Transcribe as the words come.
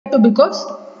because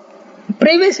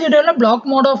previous video la block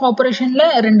mode of operation la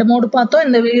rendu mode paathom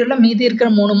indha video la meedi irukra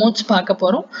moonu modes paaka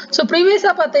porom so previous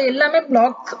ah paatha ellame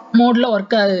block mode la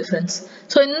work agudhu friends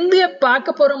so indha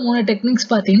paaka pora moonu techniques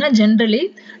pathina generally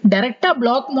direct ah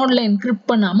block mode la encrypt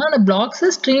பண்ணாம அந்த blocks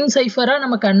stream cipher ah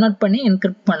நம்ம convert பண்ணி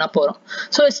encrypt பண்ண போறோம்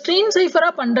so stream cipher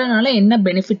ah பண்றனால என்ன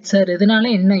benefits sir இதனால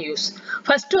என்ன use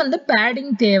first வந்து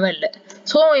padding தேவை இல்ல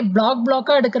so block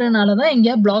ah எடுக்கறனால தான்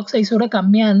இங்க block size ஓட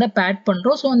கம்மியா இருந்தா pad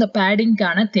பண்றோம் so அந்த padding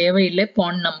கான தேவை இல்ல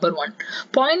point number 1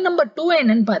 point number 2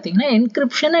 என்னன்னு பாத்தீங்கன்னா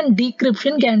encryption and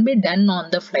decryption can be done on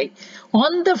the fly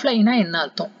னா என்ன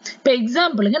அர்த்தம் இப்போ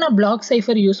எக்ஸாம்பிளுக்கு நான் block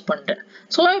cipher யூஸ் பண்றேன்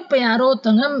so இப்போ யாரோ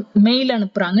ஒருத்தங்க மெயில்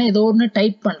அனுப்புறாங்க ஏதோ ஒன்னு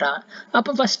டைப் பண்றாங்க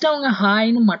அப்ப ஃபர்ஸ்ட் அவங்க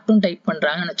ஹாய்னு மட்டும் டைப்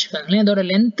பண்றாங்கன்னு வெச்சுக்கோங்களேன் இதோட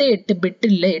லெந்த் 8 பிட்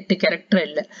இல்ல 8 கேரக்டர்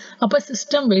இல்ல அப்ப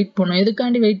சிஸ்டம் வெயிட் பண்ணும்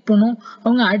எதுக்காண்டி வெயிட் பண்ணும்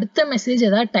அவங்க அடுத்த மெசேஜ்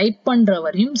ஏதாவது டைப் பண்ற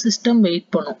வரையும் சிஸ்டம் வெயிட்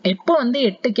பண்ணும் எப்போ வந்து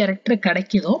 8 கேரக்டர்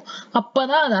கிடைக்குதோ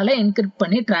அப்பதான் அதால என்கிரிப்ட்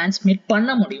பண்ணி டிரான்ஸ்மிட் பண்ண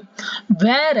முடியும்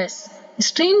whereas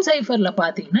stream cipherல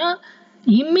பாத்தீங்கன்னா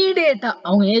immediate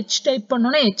அவங்க h டைப்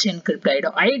பண்ணோனே h encrypt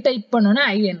ஆயிடும் i டைப் பண்ணோனே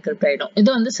i encrypt ஆயிடும் இது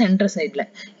வந்து சென்டர் சைடுல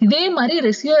இதே மாதிரி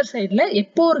ரிசீவர் சைடுல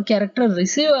எப்போ ஒரு கேரக்டர்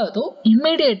ரிசீவ் ஆகுதோ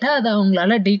இமிடியேட்டா அத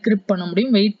அவங்களால டீக்ரிப்ட் பண்ண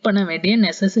முடியும் வெயிட் பண்ண வேண்டிய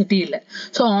நெசசிட்டி இல்ல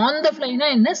சோ ஆன் தி ஃப்ளைனா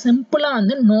என்ன சிம்பிளா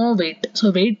வந்து நோ வெயிட்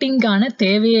சோ வெயிட்டிங்கான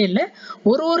தேவையே இல்ல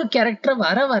ஒரு கேரக்டர்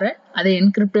வர அதை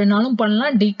encrypt வேணாலும்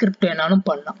பண்ணலாம் decrypt வேணாலும்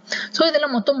பண்ணலாம் சோ இதல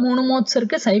மொத்தம் மூணு மோட்ஸ்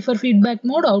இருக்கு cipher feedback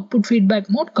mode output feedback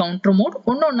mode counter mode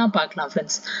ஒவ்வொண்ணா பார்க்கலாம்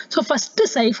friends so first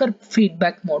cipher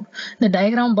feedback mode இந்த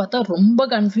டயகிராம் பார்த்தா ரொம்ப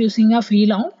கன்ஃபியூசிங்கா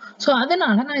ஃபீல் ஆகும் சோ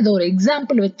அதனால நான் இத ஒரு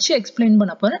எக்ஸாம்பிள் வச்சு எக்ஸ்பிளைன்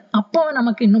பண்ண போறேன் அப்போ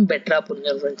நமக்கு இன்னும் பெட்டரா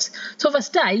புரியும் फ्रेंड्स சோ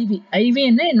ஃபர்ஸ்ட் iv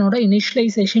என்ன என்னோட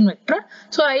இனிஷியலைசேஷன் வெக்டர்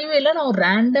சோ iv ல நான் ஒரு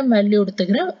random வேல்யூ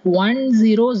எடுத்துக்கிறேன்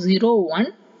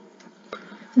 1001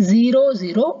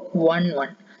 0011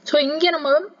 so இங்க நம்ம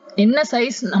என்ன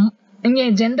சைஸ் இங்க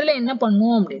ஜெனரலா என்ன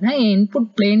பண்ணுவோம் அப்படினா input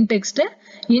plain text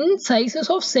in sizes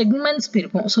of segments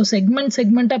பிரிப்போம் so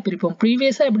segment பிரிப்போம்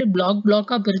previously எப்படி block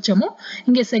பிரிச்சோமோ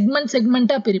இங்க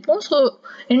segment பிரிப்போம் so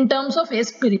in terms of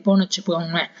s பிரிப்போம்னு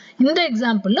வெச்சுப்போங்க இந்த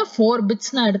எக்ஸாம்பிள்ல 4 bits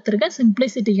நான் எடுத்துர்க்கேன்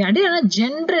simplicity காண்டி ஆனா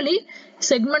generally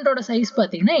segment ஓட சைஸ்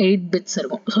பாத்தீங்கன்னா 8 bits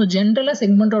இருக்கும் so generally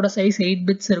segment ஓட சைஸ் 8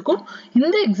 bits இருக்கும்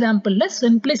இந்த எக்ஸாம்பிள்ல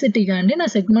simplicity காண்டி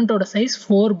நான் segment ஓட சைஸ்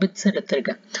 4 bits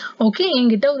எடுத்துர்க்கேன் ஓகே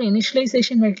என்கிட்ட ஒரு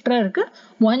initialization vector இருக்கு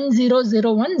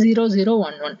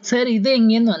 10010011 சரி இது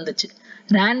எங்க இருந்து வந்துச்சு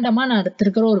ரேண்டமா நான்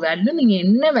எடுத்துக்கிற ஒரு வேல்யூ நீங்க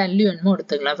என்ன வேல்யூ என்னமோ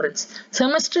எடுத்துக்கலாம் फ्रेंड्स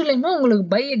செமஸ்டர்லயுமே உங்களுக்கு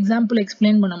பை எக்ஸாம்பிள்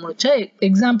எக்ஸ்பிளைன் பண்ண முடிச்சா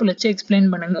எக்ஸாம்பிள் வச்சு எக்ஸ்பிளைன்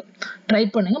பண்ணுங்க ட்ரை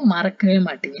பண்ணுங்க மறக்கவே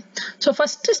மாட்டீங்க சோ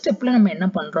ஃபர்ஸ்ட் ஸ்டெப்ல நம்ம என்ன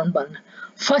பண்றோம்னு பாருங்க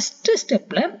ஃபர்ஸ்ட்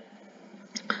ஸ்டெப்ல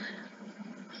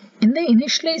இந்த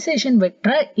initialization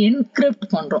vector encrypt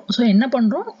பண்றோம் சோ என்ன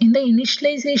பண்றோம் இந்த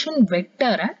initialization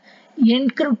vector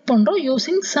encrypt பண்றோம்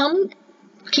using some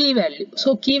key value so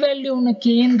key value ஒன்னு k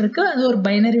இருக்கு அது ஒரு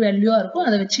பைனரி வேல்யூவா இருக்கும்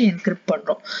அத வச்சு encrypt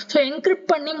பண்றோம் so encrypt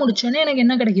பண்ணி முடிச்சோனே எனக்கு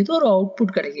என்ன கிடைக்குது ஒரு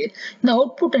அவுட்புட் கிடைக்குது இந்த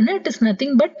அவுட்புட் என்ன it is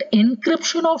nothing but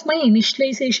encryption of my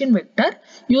initialization vector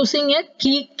using a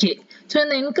key k so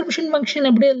இந்த encryption function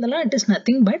எப்படி எழுதலாம் it is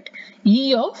nothing but e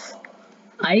of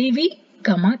iv,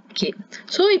 k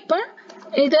so இப்போ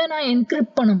இத நான்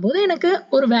encrypt பண்ணும்போது எனக்கு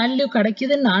ஒரு வேல்யூ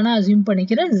கிடைக்குதுன்னு நானா அஸ்யூம்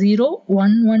பண்ணிக்கிறேன்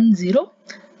 0110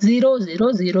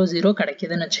 0000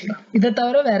 கிடைக்குதுன்னு வெச்சுக்கலாம் இத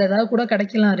தவிர வேற ஏதாவது கூட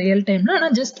கிடைக்கலாம் ரியல் டைம்ல ஆனா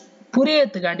ஜஸ்ட்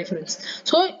புரியறதுக்காண்டி फ्रेंड्स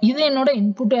சோ இது என்னோட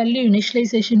இன்புட் வேல்யூ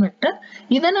இனிஷியலைசேஷன் வெக்டர்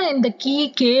இத நான் இந்த கீ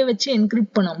k வச்சு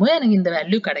என்கிரிப்ட் பண்ணும்போது எனக்கு இந்த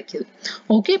வேல்யூ கிடைக்குது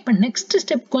ஓகே இப்போ நெக்ஸ்ட்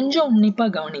ஸ்டெப் கொஞ்சம் உன்னிப்பா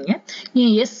கவனிங்க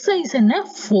என் s சைஸ் என்ன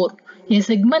 4 என்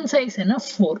செக்மெண்ட் சைஸ் என்ன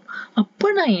 4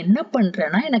 அப்ப நான் என்ன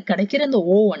பண்றேன்னா எனக்கு கிடைக்கிற இந்த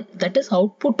o1 that is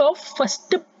output of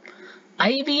first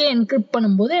IV encrypt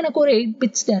பண்ணும்போது எனக்கு ஒரு 8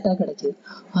 bits data கிடைக்குது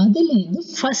அதுல இருந்து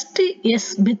first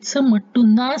s bits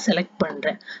மட்டும் தான் செலக்ட்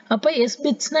பண்றேன் அப்ப s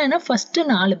bits னா என்ன first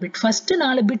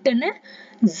 4 bit என்ன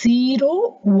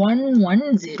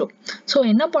 0110 சோ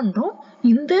என்ன பண்றோம்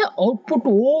இந்த அவுட்புட்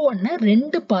O1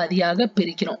 ரெண்டு பாதியாக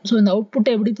பிரிக்கிறோம் சோ இந்த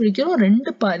அவுட்புட் எப்படி பிரிக்கிறோம்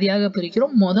ரெண்டு பாதியாக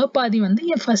பிரிக்கிறோம் முத பாதி வந்து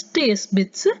என் ஃபர்ஸ்ட் s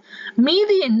bits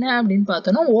மீதி என்ன அப்படினு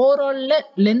பார்த்தோம்னா ஓவரால்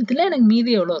லெந்த்ல எனக்கு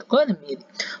மீதி எவ்வளவு இருக்கோ அது மீதி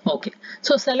okay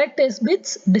so select s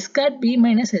bits discard b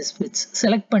minus s bits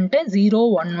select பண்ணிட்டேன்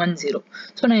 0110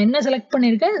 சோ நான் என்ன செலக்ட்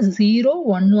பண்ணிருக்கேன்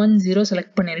 0110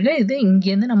 செலக்ட் பண்ணிருக்கேன் இது இங்க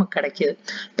இருந்து நமக்கு கிடைக்குது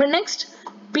இப்போ நெக்ஸ்ட்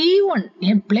P1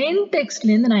 என் plain text ல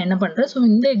இருந்து நான் என்ன பண்றேன் சோ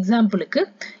இந்த எக்ஸாம்பிளுக்கு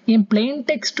என் plain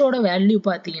text ஓட வேல்யூ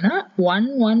பாத்தீங்கன்னா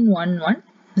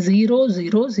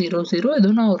 11110000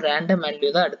 இது நான் ஒரு random வேல்யூ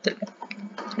தான் எடுத்துர்க்கேன்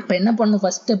இப்போ என்ன பண்ணனும்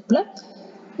ஃபர்ஸ்ட் ஸ்டெப்ல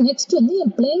நெக்ஸ்ட் வந்து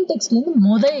என் plain text ல இருந்து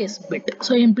மொத s bit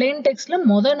சோ என் plain text ல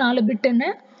மொத 4 bit என்ன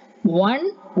 1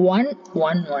 1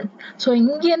 1 1. ஸோ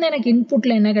இங்கேருந்து எனக்கு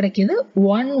இன்புட்ல என்ன கிடைக்குது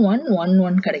 1 1 1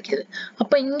 1 கிடைக்குது.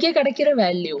 அப்போ இங்கே கிடைக்கிற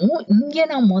வேல்யூவும் இங்கே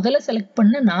நான் முதல்ல செலக்ட்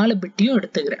பண்ண 4 பிட்டையும்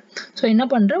எடுத்துக்கிறேன். ஸோ என்ன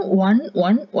பண்றேன் 1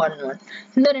 1 1 1.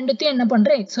 இந்த ரெண்டுத்தையும் என்ன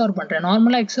பண்றேன் எக்ஸ்ஆர் பண்றேன்.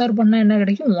 நார்மலா எக்ஸ்ஆர் பண்ணா என்ன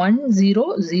கிடைக்கும் 1 0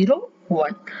 0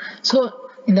 1. ஸோ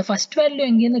இந்த ஃபர்ஸ்ட் வேல்யூ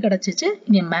எங்கேருந்து கிடைச்சிச்சு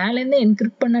இங்க மேலேருந்து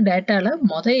என்கிரிப்ட் பண்ண டேட்டால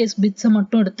எஸ் பிட்ஸை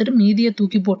மட்டும் எடுத்துட்டு மீதியை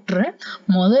தூக்கி போட்டுறேன்.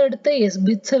 எடுத்த எஸ்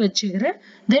பிட்ஸை வச்சுக்கிறேன்.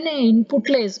 தென்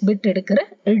இன்புட்ல எஸ் பிட் எடுக்கிறேன்.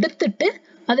 எடுத்துட்டு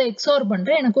அதை எக்ஸ்ஆர்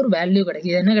பண்றேன். எனக்கு ஒரு வேல்யூ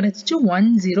கிடைக்குது. என்ன கிடைச்சிச்சு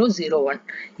 1001.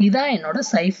 இதான் என்னோட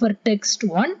cipher text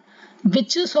 1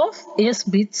 which is of s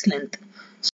bits length.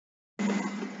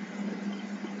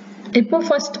 இப்போ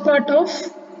first part of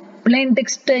plain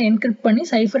text encrypt பண்ணி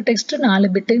cipher text 4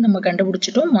 பிட் நம்ம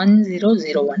கண்டுபிடிச்சிட்டோம்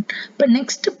 1001. இப்போ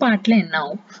நெக்ஸ்ட் பார்ட்ல என்ன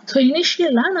ஆகும்? ஸோ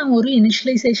இனிஷியலா நான் ஒரு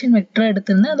இனிஷியலைசேஷன் வெக்டர்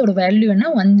எடுத்திருந்தேன். அதோட வேல்யூ என்ன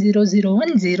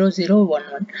 1001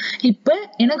 0011. இப்போ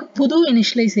எனக்கு புது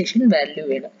இனிஷியலைசேஷன் வேல்யூ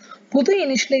வேணும். புது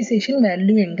இனிஷியலைசேஷன்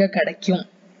வேல்யூ எங்க கிடைக்கும்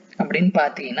அப்படின்னு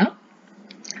பார்த்தீங்கன்னா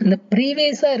இந்த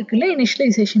ப்ரீவியஸா இருக்குல்ல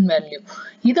இனிஷியலைசேஷன் வேல்யூ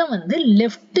இதை வந்து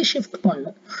லெஃப்ட் ஷிஃப்ட்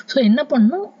பண்ணும். ஸோ என்ன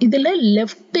பண்ணும் இதுல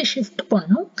லெஃப்ட் ஷிஃப்ட்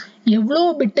பண்ணும். எவ்வளோ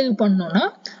பிட்டுக்கு பண்ணும்னா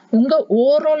உங்க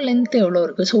ஓவரால் லென்த் எவ்வளோ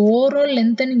இருக்கு. ஸோ ஓவரால்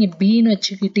லென்த்தை நீங்க பின்னு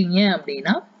வச்சுக்கிட்டீங்க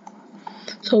அப்படின்னா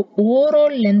ஸோ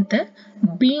ஓவரால் லென்த்தை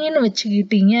பின்னு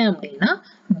வச்சுக்கிட்டீங்க அப்படின்னா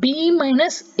B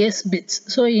minus S bits.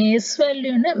 So S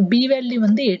value என்ன பி வேல்யூ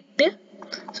வந்து 8.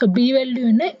 So b value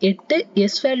என்ன 8,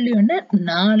 s value என்ன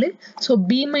 4. So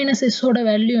b minus s ஓட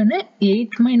வேல்யூ என்ன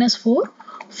 8 minus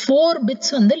 4 bits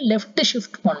வந்து left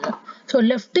shift பண்ணும். So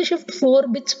left shift 4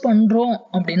 bits பண்றோம்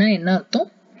அப்படின்னா என்ன அர்த்தம்?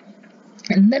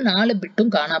 இந்த 4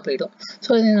 பிட்டும் காணா போயிடும்.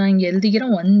 ஸோ இதை நான் இங்கே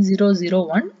எழுதிக்கிறேன்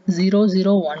 1001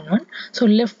 0011.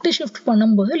 ஸோ லெஃப்ட் ஷிஃப்ட்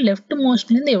பண்ணும்போது லெஃப்ட்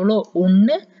மோஸ்ட்லேருந்து எவ்வளோ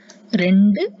 1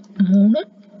 2 3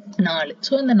 4.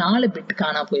 ஸோ இந்த 4 பிட்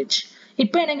காணா போயிடுச்சு.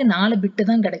 இப்போ எனக்கு 4 பிட்டு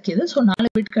தான் கிடைக்கிது. ஸோ 4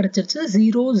 பிட் கிடைச்சிருச்சு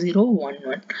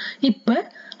 0011. இப்போ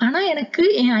ஆனால் எனக்கு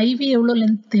என் ஐவி எவ்வளோ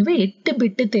லென்த் தேவை 8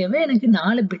 பிட்டு தேவை. எனக்கு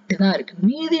 4 பிட்டு தான் இருக்கு.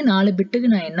 மீதி 4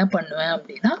 பிட்டுக்கு நான் என்ன பண்ணுவேன்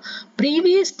அப்படின்னா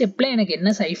ப்ரீவியஸ் ஸ்டெப்ல எனக்கு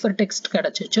என்ன சைஃபர் டெக்ஸ்ட்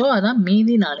கிடைச்சிச்சோ அதான்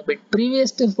மீதி 4 பிட்.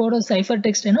 ப்ரீவியஸ் ஸ்டெப்போட சைஃபர்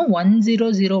டெக்ஸ்ட் என்ன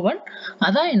 1001.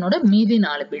 அதான் என்னோட மீதி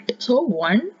 4 பிட். ஸோ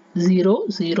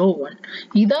 1001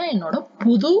 இதான் என்னோட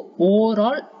புது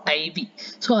ஓவரால் ஐவி.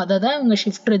 ஸோ அதை தான் இவங்க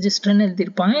ஷிஃப்ட் ரெஜிஸ்டர்னு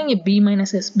எழுதியிருப்பாங்க. இங்கே பி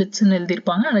மைனஸ் எஸ் பிட்ஸ்ன்னு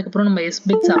எழுதியிருப்பாங்க. அதுக்கப்புறம் நம்ம எஸ்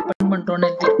பிட்ஸ் அப்பன் பண்ணுறோன்னு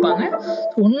எழுதியிருப்பாங்க.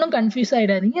 ஒன்றும் கன்ஃபியூஸ்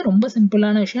ஆகிடாதீங்க. ரொம்ப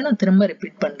சிம்பிளான விஷயம். நான் திரும்ப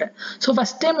ரிப்பீட் பண்ணுறேன். ஸோ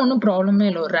ஃபர்ஸ்ட் டைம் ஒன்றும் ப்ராப்ளமே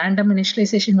இல்லை. ஒரு ரேண்டம்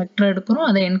இனிஷியலைசேஷன் வெக்டர் எடுக்கிறோம்.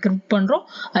 அதை என்கிரிப்ட் பண்ணுறோம்.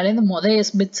 அதுலேருந்து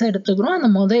எஸ் பிட்ஸை எடுத்துக்கிறோம்.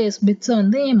 அந்த எஸ் பிட்ஸை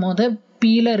வந்து என்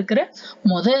பியில் இருக்கிற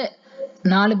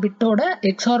 4 பிட்டோட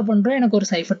எக்ஸ்ஆர் பண்றோம். எனக்கு ஒரு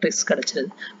சைஃபர் டெக்ஸ்ட் கிடைச்சது.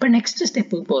 இப்போ நெக்ஸ்ட்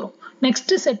ஸ்டெப்புக்கு போறோம்.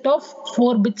 நெக்ஸ்ட் செட் ஆஃப்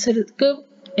 4 பிட்ஸ் இருக்கு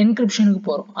என்கிரிப்ஷனுக்கு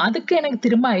போறோம். அதுக்கு எனக்கு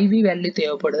திரும்ப ஐவி வேல்யூ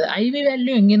தேவைப்படுது. ஐவி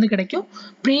வேல்யூ எங்கேருந்து கிடைக்கும்?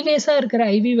 ப்ரீவியஸா இருக்கிற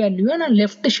ஐவி வேல்யூவை நான்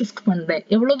லெஃப்ட் ஷிஃப்ட் பண்றேன்.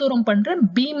 எவ்வளவு தூரம் பண்றேன்?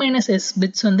 பி மைனஸ் எஸ்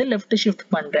பிட்ஸ் வந்து லெஃப்ட் ஷிஃப்ட்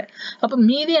பண்றேன். அப்ப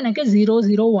மீதி எனக்கு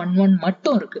 0011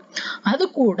 மட்டும் இருக்கு. அது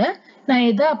கூட நான்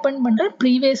எதை அப்பன் பண்றேன்?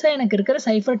 ப்ரீவியஸா எனக்கு இருக்கிற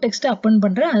சைஃபர் டெக்ஸ்ட் அப்பன்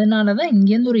பண்றேன். அதனாலதான்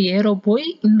இங்கேருந்து ஒரு ஏரோ போய்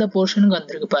இந்த போர்ஷனுக்கு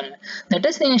வந்திருக்கு பாருங்க. தட்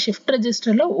இஸ் என் ஷிஃப்ட்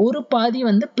ரெஜிஸ்டர்ல ஒரு பாதி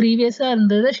வந்து ப்ரீவியஸா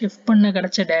இருந்ததை ஷிஃப்ட் பண்ண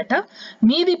கிடைச்ச டேட்டா,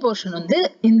 மீதி போர்ஷன் வந்து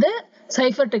இந்த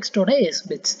சைஃபர் டெக்ஸ்டோட எஸ்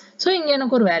பிட்ஸ். ஸோ இங்க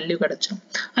எனக்கு ஒரு வேல்யூ கிடைச்சோம்.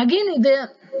 அகெயின்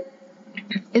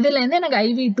இதுல இருந்து எனக்கு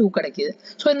IV2 கிடைக்குது.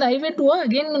 ஸோ இந்த IV2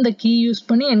 அகைன் இந்த கீ யூஸ்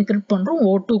பண்ணி என்கிரிப்ட் பண்றோம்.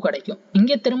 O2 கிடைக்கும்.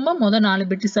 இங்க திரும்ப 4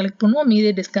 பிட் செலக்ட் பண்ணுவோம்,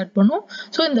 மீதியை டிஸ்கார்ட் பண்ணுவோம்.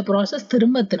 ஸோ இந்த ப்ராசஸ்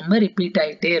திரும்ப ரிப்பீட்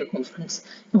ஆகிட்டே இருக்கும் ஃப்ரெண்ட்ஸ்.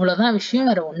 இவ்வளவுதான் விஷயம்,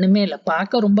 வேற ஒண்ணுமே இல்லை.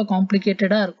 பார்க்க ரொம்ப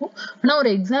காம்ப்ளிகேட்டடா இருக்கும். ஆனா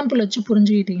ஒரு எக்ஸாம்பிள் வச்சு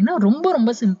புரிஞ்சுக்கிட்டீங்கன்னா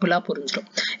ரொம்ப சிம்பிளா புரிஞ்சிடும்.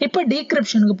 இப்போ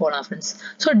டீக்ரிப்ஷனுக்கு போகலாம் ஃப்ரெண்ட்ஸ்.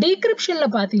 ஸோ டீக்ரிப்ஷன்ல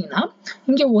பாத்தீங்கன்னா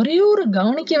இங்க ஒரே ஒரு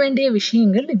கவனிக்க வேண்டிய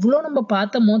விஷயங்கள், இவ்வளவு நம்ம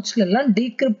பார்த்த மோட்ஸ்ல எல்லாம்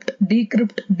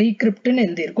டீக்ரிப்ட்னு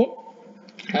எழுதியிருக்கும்.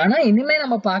 ஆனா இனிமே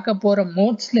நம்ம பார்க்க போற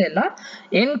மோட்ஸ்ல எல்லாம்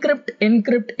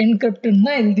என்கிரிப்ட்னு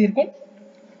தான் எழுதியிருக்கும்.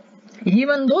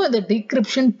 ஈவன் தோ இதை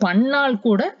டீக்ரிப்ஷன் பண்ணால்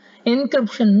கூட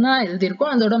என்கிரிப்ஷன் தான்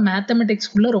எழுதியிருக்கும். அதோட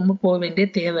மேத்தமெட்டிக்ஸ்குள்ள ரொம்ப போக வேண்டிய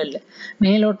தேவையில்லை.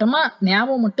 மேலோட்டமா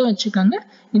ஞாபகம் மட்டும் வச்சுக்கோங்க.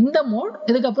 இந்த மோட்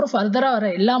இதுக்கப்புறம் ஃபர்தரா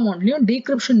வர எல்லா மோட்லயும்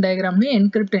டீக்ரிப்ஷன் டயக்ராம்லயும்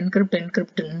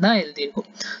என்கிரிப்ட்னு தான் எழுதியிருக்கும்.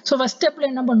 ஸோ ஃபர்ஸ்ட்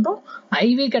ஸ்டெப்ல என்ன பண்றோம்?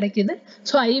 ஐவி கிடைக்குது.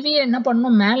 ஸோ ஐவியை என்ன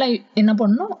பண்ணணும்? மேல என்ன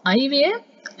பண்ணணும்? ஐவியை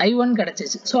I1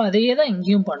 கிடைச்சிச்சு. ஸோ அதையே தான்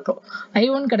இங்கேயும் பண்றோம்.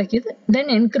 I1 கிடைக்குது. தென்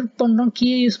என்கிரிப்ட் பண்றோம்.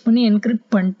 கீயை யூஸ் பண்ணி என்கிரிப்ட்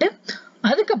பண்ணிட்டு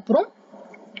அதுக்கப்புறம்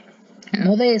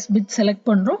எஸ் பிட் செலக்ட்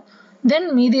பண்றோம். தென்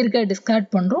மீதி இருக்க டிஸ்கார்ட்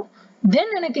பண்றோம். Then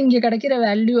எனக்கு இங்க கிடைக்கிற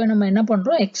வேல்யூவை நம்ம என்ன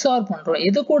பண்றோம் XOR பண்றோம்.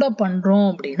 எது கூட பண்றோம்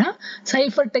அப்படின்னா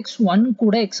cipher text 1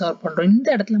 கூட XOR பண்றோம். இந்த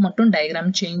இடத்துல மட்டும்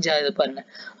டயகிராம் சேஞ்ச் ஆகுது பாருங்க.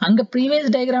 அங்க previous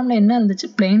diagramல என்ன இருந்துச்சு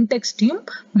plain textயும்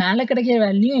மேல கிடைக்கிற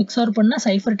வேல்யூ XOR பண்ணா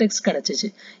cipher text கிடைச்சிச்சு.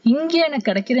 இங்க எனக்கு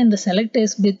கிடைக்கிற இந்த select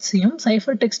s bitsயும்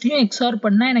cipher textயும் XOR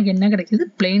பண்ணா எனக்கு என்ன கிடைக்குது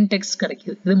plain text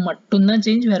கிடைக்குது. இது மட்டும் தான்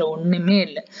சேஞ்ச், வேற ஒண்ணுமே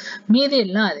இல்ல. மீதி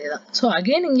எல்லாம் அதேதான். சோ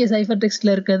அகைன் இங்க cipher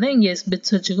textல இருக்கதை இங்க s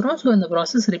bits வச்சுக்கிறோம். சோ இந்த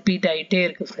process repeat ஆயிட்டே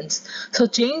இருக்கு फ्रेंड्स. So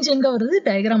change எங்க வருது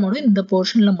டயகிராமோட இந்த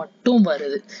போர்ஷன்ல மட்டும்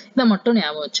வருது. இத மட்டும்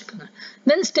ஞாபகம் வச்சுக்கோங்க.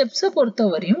 Then steps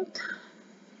பொறுத்தவரையும்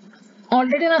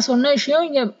ஆல்ரெடி நான் சொன்ன விஷயம்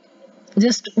இங்க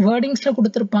just wordingsல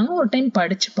கொடுத்திருப்பாங்க, ஒரு டைம்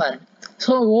படிச்சு பாருங்க.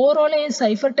 So overall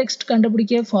cipher text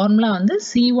கண்டுபிடிக்க ஃபார்முலா வந்து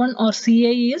C1 or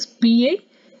CI is PI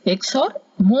XOR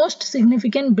most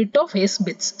significant bit of S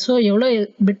bits. So எவ்வளவு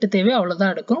பிட் தேவை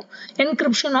அவ்வளவுதான் எடுக்கும்.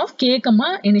 Encryption of K,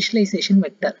 initialization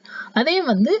vector. அதே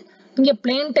வந்து இங்க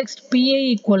plain text PI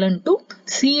equivalent to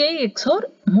CI XOR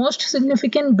most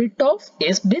significant bit of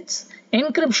S bits,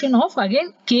 encryption of again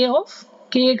K of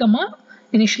K,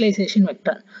 initialization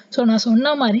vector. So நான்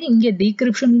சொன்ன மாதிரி இங்க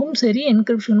decryptionக்கும் சரி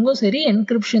encryptionக்கும் சரி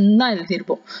encryption தான்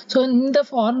எழுதியிருப்போம். So இந்த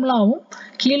ஃபார்முலாவும்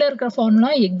கீழ இருக்கிற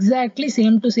ஃபார்முலா எக்ஸாக்ட்லி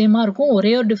சேம் டு சேமா இருக்கும்.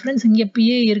 ஒரே ஒரு டிஃபரன்ஸ் இங்க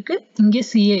PA இருக்கு, இங்க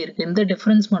CA இருக்கு. இந்த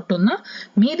டிஃபரன்ஸ் மட்டும் தான்,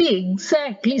 மீதி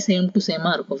எக்ஸாக்ட்லி சேம் டு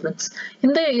சேமா இருக்கும் फ्रेंड्स.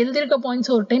 இந்த எழுதியிருக்க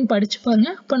பாயிண்ட்ஸ் ஒரு டைம் படிச்சு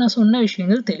பாருங்க. அப்ப நான் சொன்ன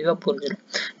விஷயங்கள் தெளிவா புரிஞ்சிடும்.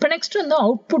 இப்போ நெக்ஸ்ட் வந்து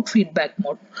output feedback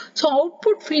mode. So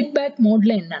output feedback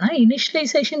மோட்ல என்னன்னா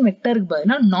இனிஷியலைசேஷன் வெக்டருக்கு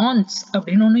பதிலாக நான்ஸ்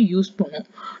அப்படின்னு ஒன்று யூஸ் பண்ணுவோம்.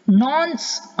 நான்ஸ்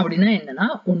அப்படின்னா என்னன்னா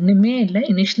ஒண்ணுமே இல்லை,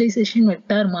 இனிஷியலைசேஷன்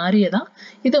வெக்டர் மாதிரியே தான்.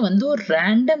 இது வந்து ஒரு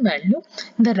ரேண்டம் வேல்யூ.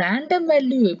 இந்த ரேண்டம்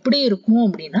வேல்யூ எப்படி இருக்கும்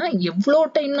அப்படின்னா எவ்வளோ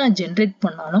டைம் நான் ஜென்ரேட்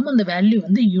பண்ணாலும் அந்த வேல்யூ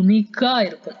வந்து யூனிக்கா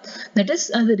இருக்கும். தட் இஸ்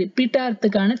அது ரிப்பீட்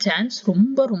ஆகிறதுக்கான சான்ஸ்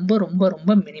ரொம்ப ரொம்ப ரொம்ப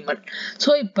ரொம்ப மினிமல்.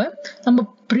 ஸோ இப்போ நம்ம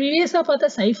ப்ரீவியஸாக பார்த்த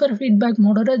cipher feedback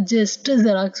மோடோட just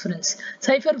xerox friends.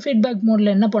 Cipher feedback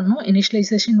மோடில் என்ன பண்ணோம்,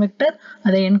 இனிஷியலைசேஷன் வெக்டர்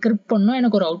அதை என்கிரிப்ட் பண்ணோம்,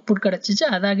 எனக்கு ஒரு அவுட்புட் கிடச்சிச்சு.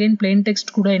 அதை அகைன் பிளெயின்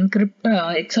டெக்ஸ்ட் கூட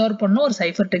எக்ஸார் பண்ணோம், ஒரு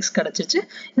சைஃபர் டெக்ஸ்ட் கிடச்சிச்சு.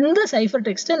 இந்த சைஃபர்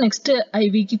டெக்ஸ்ட்டை நெக்ஸ்ட்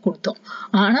ஐவிக்கு கொடுத்தோம்.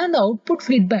 ஆனால் அந்த அவுட்புட்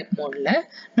ஃபீட்பேக் மோடில்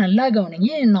நல்லா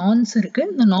கவனிங்க, நான்ஸ் இருக்கு.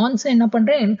 இந்த நான்ஸை என்ன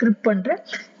பண்ணுறேன், என்கிரிப்ட் பண்ணுறேன்,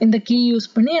 இந்த கீ யூஸ்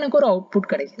பண்ணி எனக்கு ஒரு அவுட்புட்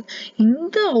கிடைக்குது.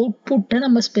 இந்த அவுட்புட்டை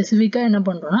நம்ம ஸ்பெசிஃபிக்காக என்ன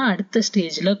பண்ணுறோம்னா அடுத்த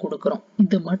ஸ்டேஜில் கொடுக்குறோம்.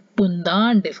 இது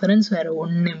மட்டும்தான் டிஃபரன்ஸ், வேற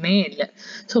ஒண்ணுமே இல்லை.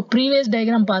 ஸோ ப்ரீவியஸ்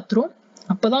டயக்ராம் பார்த்துரும்,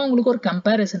 அப்பதான் உங்களுக்கு ஒரு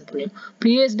கம்பேரிசன் புரியும்.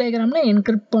 ப்ரீவியஸ் டயக்ராம்ல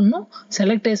என்கிரிப்ட் பண்ணோம்,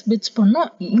 செலக்ட் எஸ் பிட்ஸ் பண்ணோம்,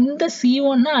 இந்த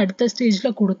C1 அடுத்த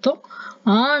ஸ்டேஜ்ல கொடுத்தோம்.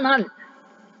 ஆனால்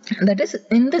that is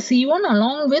இந்த C1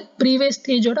 along with previous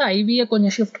stage ஓட IV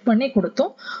கொஞ்சம் shift பண்ணி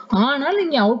கொடுத்தோம். ஆனால்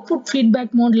இங்க output feedback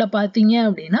modeல பாத்தீங்க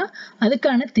அப்படின்னா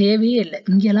அதுக்கான தேவையே இல்லை.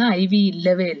 இங்கெல்லாம் IV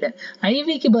இல்லவே இல்லை.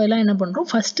 IVக்கு பதிலா என்ன பண்றோம்,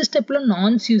 ஃபர்ஸ்ட் ஸ்டெப்ல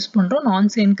நான்ஸ் யூஸ் பண்றோம்.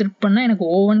 நான்ஸ் என்கிரிப்ட் பண்ணா எனக்கு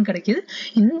O1 கிடைக்குது.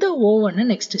 இந்த O1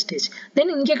 நெக்ஸ்ட் ஸ்டேஜ்,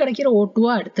 தென் இங்க கிடைக்கிற O2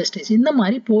 அடுத்த ஸ்டேஜ். இந்த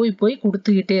மாதிரி போய் போய்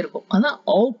கொடுத்துக்கிட்டே இருக்கும். அதான்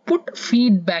அவுட்புட்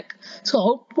ஃபீட்பேக். ஸோ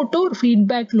அவுட்புட் ஒரு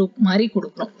ஃபீட்பேக் லூப் மாதிரி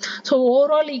கொடுக்குறோம். ஸோ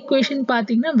ஓவரால் ஈக்குவேஷன்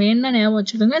பார்த்தீங்கன்னா வேணா ஞாபகம்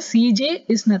வச்சுக்கோங்க, Cj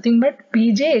is nothing but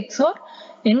Pj XOR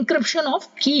encryption of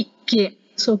key K.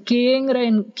 So Kங்கிற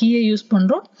கீயை யூஸ்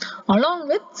பண்றோம் along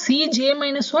with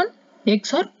Cj-1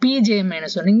 XOR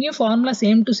Pj-1. இங்கேயும் ஃபார்முலா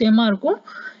சேம் டு சேமா இருக்கும்.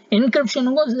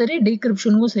 என்கிரிப்ஷனுக்கும் சரி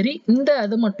டீக்ரிப்ஷனுக்கும் சரி இந்த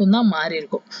அது மட்டும் தான் மாறி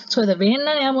இருக்கும். ஸோ இதை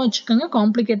வேணா ஞாபகம் வச்சுக்கோங்க,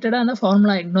 காம்ப்ளிகேட்டடாக அந்த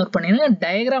ஃபார்முலா இக்னோர் பண்ணிடுங்க.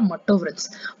 டயக்ராம் மட்டும் ஃப்ரெண்ட்ஸ்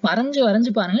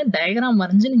வரைஞ்சு பாருங்க. டயக்ராம்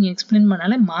வரைஞ்சு நீங்கள் எக்ஸ்பிளைன்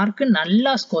பண்ணாலே மார்க்கு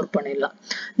நல்லா ஸ்கோர் பண்ணிடலாம்.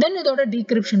 தென் இதோட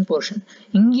டீக்ரிப்ஷன் போர்ஷன்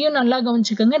இங்கேயும் நல்லா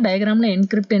கவனிச்சுக்கோங்க. டயக்ராம்ல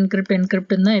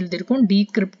என்கிரிப்ட்னு தான் எழுதியிருக்கும்,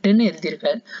 டீக்ரிப்ட்னு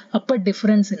எழுதியிருக்காரு. அப்போ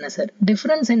டிஃபரன்ஸ் என்ன சார்?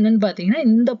 டிஃபரன்ஸ் என்னன்னு பார்த்தீங்கன்னா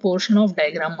இந்த போர்ஷன் ஆஃப்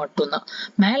டயக்ராம் மட்டும் தான்.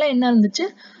 மேலே என்ன இருந்துச்சு,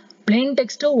 பிளெயின்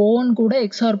டெக்ஸ்ட்டை O1 கூட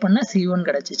எக்ஸார் பண்ணா C1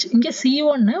 கிடைச்சிச்சு. இங்க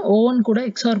C1 O1 கூட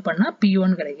எக்ஸார் பண்ணா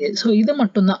P1 கிடைக்குது. ஸோ இது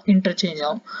மட்டும் தான் இன்டர்சேஞ்ச்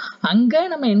ஆகும். அங்க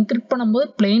நம்ம என்கிரிப்ட் பண்ணும்போது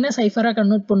பிளெயினை சைஃபரா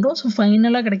கன்வெர்ட் பண்றோம். ஸோ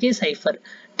ஃபைனலா கிடைக்கிது சைஃபர்.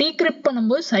 டீக்ரிப்ட்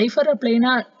பண்ணும்போது சைஃபரை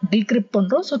பிளெயினா டீக்ரிப்ட்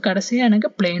பண்றோம். ஸோ கடைசியா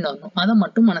எனக்கு பிளெயின் வரணும். அதை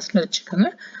மட்டும் மனசுல வச்சுக்கோங்க.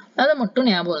 அதை மட்டும்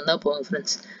ஞாபகம் இருந்தா போதும்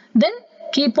ஃப்ரெண்ட்ஸ். தென்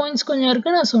கீ பாயிண்ட்ஸ் கொஞ்சம்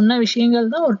இருக்கு, நான் சொன்ன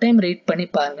விஷயங்கள் தான், ஒரு டைம் ரீட் பண்ணி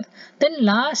பாருங்க. தென்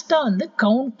லாஸ்டா வந்து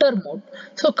கவுண்டர் மோட்.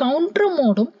 ஸோ கவுண்டர்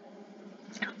மோடும்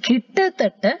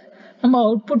கிட்டத்தட்ட நம்ம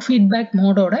அவுட்புட் ஃபீட்பேக்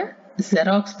மோடோட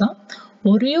ஜெராக்ஸ் தான்.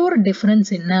 ஒரே ஒரு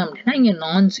டிஃபரன்ஸ் என்ன அப்படின்னா இங்க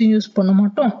நான்ஸும் யூஸ் பண்ண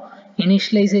மாட்டோம்,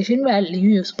 இனிஷியலைசேஷன்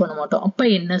வேல்யூ யூஸ் பண்ண மாட்டோம். அப்ப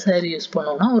என்ன சார் யூஸ்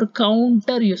பண்ணுவோம்னா ஒரு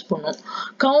கவுண்டர் யூஸ் பண்ணுவோம்.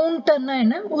 கவுண்டர்னா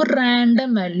என்ன, ஒரு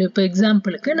ரேண்டம் வேல்யூ. இப்போ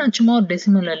எக்ஸாம்பிளுக்கு நான் சும்மா ஒரு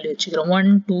டெசிமல் வேல்யூ வச்சுக்கிறேன்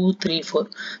 1 2 3 4.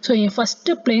 ஸோ என்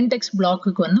ஃபர்ஸ்ட் பிளெயின் டெக்ஸ்ட்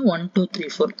பிளாக்குக்கு வந்து 1 2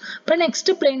 3 4. இப்போ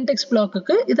நெக்ஸ்ட் பிளெயின் டெக்ஸ்ட்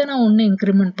பிளாக்குக்கு இதை நான் ஒன்று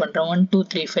இன்க்ரிமெண்ட் பண்றேன் 1 2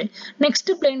 3 5.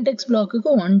 Next plain text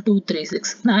பிளாக்குக்கு 1 2 3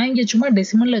 6. நான் இங்கே சும்மா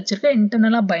டெசிமல் வச்சிருக்கேன்,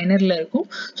 இன்டர்னலா பைனரியில் இருக்கும்.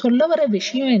 சொல்ல வர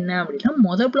விஷயம் என்ன அப்படின்னா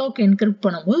மொதல் பிளாக் என்கிரிப்ட்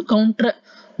பண்ணும்போது கவுண்டரை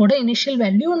ஓட இனிஷியல்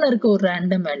வேல்யூ ஒன்று இருக்கு, ஒரு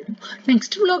random value.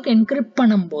 Next black encrypt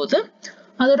பண்ணும்போது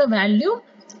அதோட வேல்யூ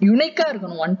யூனிக்கா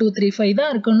இருக்கணும். 1 2 3 5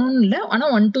 தான் இருக்கணும்னு இல்லை,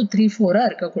 ஆனால் 1 2 3 4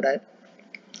 இருக்கக்கூடாது.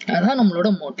 அதான் நம்மளோட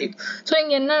மோட்டிவ். ஸோ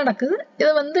இங்கே என்ன நடக்குது, இது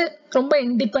வந்து ரொம்ப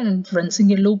இண்டிபெண்ட் ஃப்ரெண்ட்ஸ்.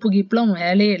 இங்கே லூப்பு கீப்லாம்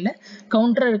வேலையே இல்லை.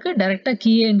 கவுண்டர் இருக்கு, டைரெக்டாக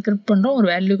கீயை என்கிரிப்ட் பண்ணுறோம், ஒரு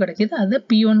வேல்யூ கிடைக்கிது. அதை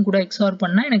P1 கூட எக்ஸ்ஆர்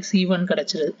பண்ணால் எனக்கு C1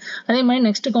 கிடைச்சிருது. அதே மாதிரி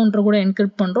நெக்ஸ்ட் கவுண்டர் கூட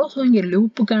என்கிரிப்ட் பண்ணுறோம். ஸோ இங்கே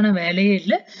லூப்புக்கான வேலையே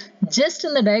இல்லை. ஜஸ்ட்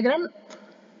இந்த டயக்ராம்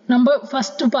நம்ம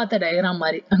ஃபர்ஸ்ட் பார்த்த டயக்ராம்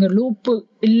மாதிரி அங்கே லூப்பு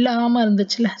இல்லாமல்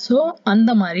இருந்துச்சுல, ஸோ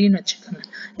அந்த மாதிரின்னு வச்சுக்கோங்க.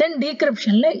 தென்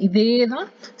டீக்ரிப்ஷனில் இதே தான்,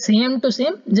 சேம் டு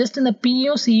சேம். ஜஸ்ட் இந்த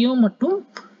பியும் சியும் மட்டும்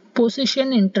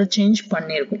பொசிஷன் இன்டர்சேஞ்ச்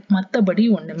பண்ணியிருக்கும், மற்றபடி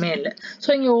ஒன்றுமே இல்லை. ஸோ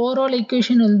இங்கே ஓவரால்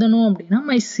ஈக்குவேஷன் எழுதணும் அப்படின்னா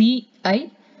my CI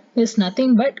is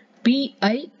nothing but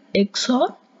PI XOR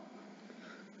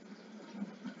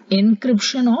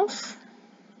encryption of,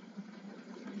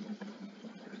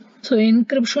 so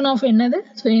encryption of என்னது,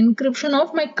 so encryption of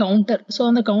my counter. so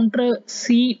அந்த counter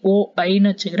COI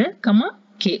ன்னு வச்சுக்கிறேன், கமா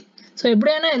K. ஸோ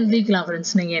எப்படியான எழுதிக்கலாம்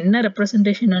ஃப்ரெண்ட்ஸ், நீங்கள் என்ன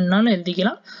ரெப்ரசன்டேஷன் வேணாலும்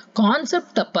எழுதிக்கலாம்,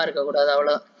 கான்செப்ட் தப்பாக இருக்கக்கூடாது,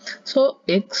 அவ்வளோதான். So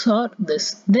XOR this.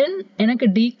 தென் எனக்கு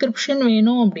டீக்ரிப்ஷன்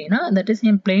வேணும் அப்படின்னா, that is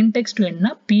N plain text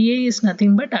வேணும்னா PI is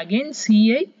nothing but again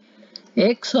CI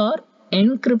XOR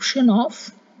encryption of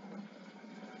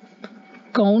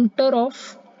counter of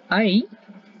I,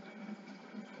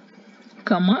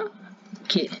 comma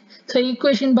K. So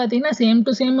equation பார்த்தீங்கன்னா சேம்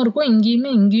டு சேம் இருக்கும்.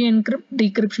 இங்கேயும் என்கிரிப்ட்,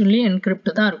 டீக்ரிப்ஷன்லேயும் என்கிரிப்ட்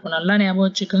தான் இருக்கும். நல்லா ஞாபகம்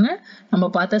வச்சுக்கோங்க. நம்ம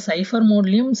பார்த்த சைஃபர்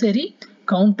மோட்லேயும் சரி,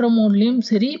 கவுண்டர் மோட்லேயும்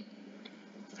சரி,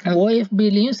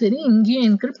 OFBலேயும் சரி, இங்கேயும்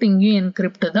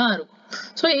என்கிரிப்ட் தான் இருக்கும்.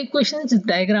 So equations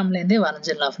டயக்ராம்லேருந்தே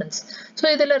வரைஞ்சிடலாம் friends. ஸோ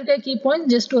இதில் இருக்க கீ பாயிண்ட்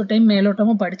ஜஸ்ட் ஒரு டைம்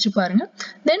மேலோட்டமாக படிச்சு பாருங்க.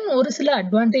 தென் ஒரு சில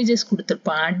அட்வான்டேஜஸ்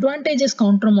கொடுத்துருப்பான். அட்வான்டேஜஸ்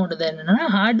கவுண்டர் மோடு என்னன்னா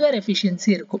ஹார்ட்வேர் எஃபிஷியன்சி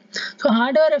இருக்கும். ஸோ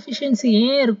ஹார்ட்வேர் எஃபிஷியன்சி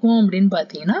ஏன் இருக்கும் அப்படின்னு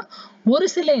பார்த்தீங்கன்னா, ஒரு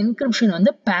சில என்கிரிப்ஷன்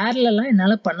வந்து பேரலா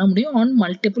என்னால் பண்ண முடியும் on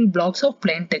multiple blocks of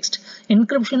plain text.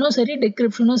 என்கிரிப்ஷனும் சரி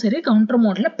டிகிரிப்ஷனும் சரி கவுண்டர்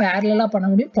மோட்ல பேரலா பண்ண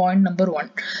முடியும். Point number 1.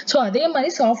 ஸோ அதே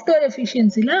மாதிரி சாஃப்ட்வேர்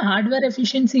எஃபிஷியன்சில ஹார்ட்வேர்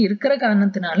எஃபிஷியன்சி இருக்கிற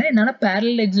காரணத்தினால என்னால்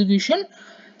பேரலல் எக்ஸிகியூஷன்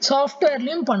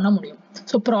சாஃப்ட்வேர்லயும் பண்ண முடியும்.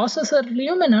 ஸோ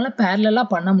ப்ராசஸர்லயும் என்னால் பேரலா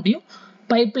பண்ண முடியும்.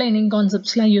 பைப்லைனிங்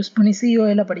கான்செப்ட்ஸ்லாம் யூஸ் பண்ணி,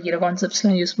 COAல படிக்கிற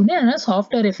கான்செப்ட்ஸ்லாம் யூஸ் பண்ணி, அதனால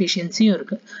சாஃப்ட்வேர் எஃபிஷியன்சியும்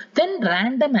இருக்கு. தென்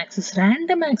ரேண்டம் ஆக்சஸ்.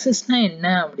 ரேண்டம் ஆக்சஸ்னா என்ன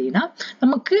அப்படின்னா,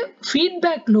 நமக்கு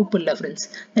ஃபீட்பேக் லூப் இல்லை ஃப்ரெண்ட்ஸ்.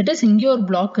 தட் இஸ் இங்கே ஒரு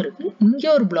பிளாக் இருக்கு, இங்கே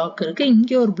ஒரு பிளாக் இருக்கு,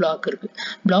 இங்கே ஒரு பிளாக் இருக்கு.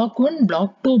 Black 1,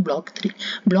 black 2, black 3.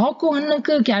 பிளாக்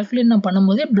 1க்கு கேல்குலேட் நான்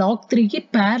பண்ணும்போதே பிளாக் 3க்கு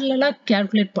பேரலா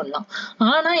கேல்குலேட் பண்ணலாம்.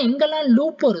 ஆனா எங்கெல்லாம்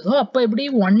லூப் வருதோ அப்போ எப்படி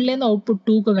 1லேருந்து அவுட்புட்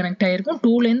 2க்கு கனெக்ட் ஆயிருக்கும்,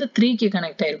 2லேருந்து 3க்கு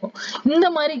கனெக்ட் ஆயிருக்கும். இந்த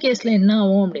மாதிரி கேஸ்ல என்ன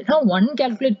ஆகும் அப்படின்னா, 1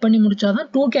 calculate பண்ணி முடிச்சாதான்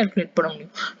 2 calculate பண்ண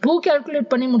முடியும், 2 calculate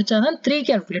பண்ணி முடிச்சாதான் 3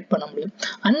 calculate பண்ண முடியும்.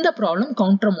 அந்த ப்ராப்ளம்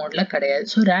கவுண்டர் மோட்ல கிடையாது.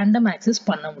 ஸோ ரேண்டம் ஆக்சஸ்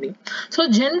பண்ண முடியும். ஸோ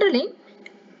ஜென்ரலி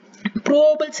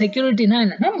ப்ரூவபிள் செக்யூரிட்டினா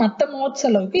என்னன்னா, மற்ற மோட்ஸ்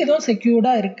அளவுக்கு இதுவும்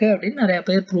செக்யூர்டா இருக்கு அப்படின்னு நிறைய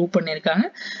பேர் ப்ரூவ் பண்ணியிருக்காங்க.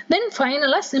 தென்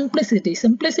ஃபைனலா சிம்பிளிசிட்டி.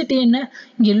 சிம்பிளிசிட்டி என்ன,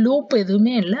 இங்கே லூப்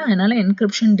எதுவுமே இல்லை, அதனால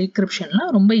என்கிரிப்ஷன்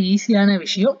டிகிரிப்ஷன்லாம் ரொம்ப ஈஸியான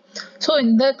விஷயம். ஸோ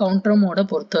இந்த கவுண்டர் மோடை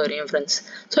பொறுத்த வரையும் ஃப்ரெண்ட்ஸ்.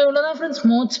 ஸோ இவ்வளோதான் ஃப்ரெண்ட்ஸ்,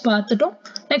 மோட்ஸ் பார்த்துட்டோம்.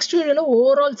 நெக்ஸ்ட் வீடியோவில்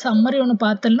ஓவரால் சம்மரி ஒன்று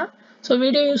பார்த்துடலாம். ஸோ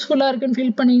வீடியோ யூஸ்ஃபுல்லாக இருக்குன்னு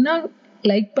ஃபீல் பண்ணீங்கன்னா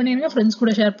லைக் பண்ணிடுங்க, ஃப்ரெண்ட்ஸ்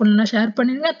கூட ஷேர் பண்ணலாம், ஷேர்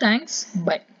பண்ணிடுங்க. Thanks,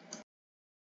 by.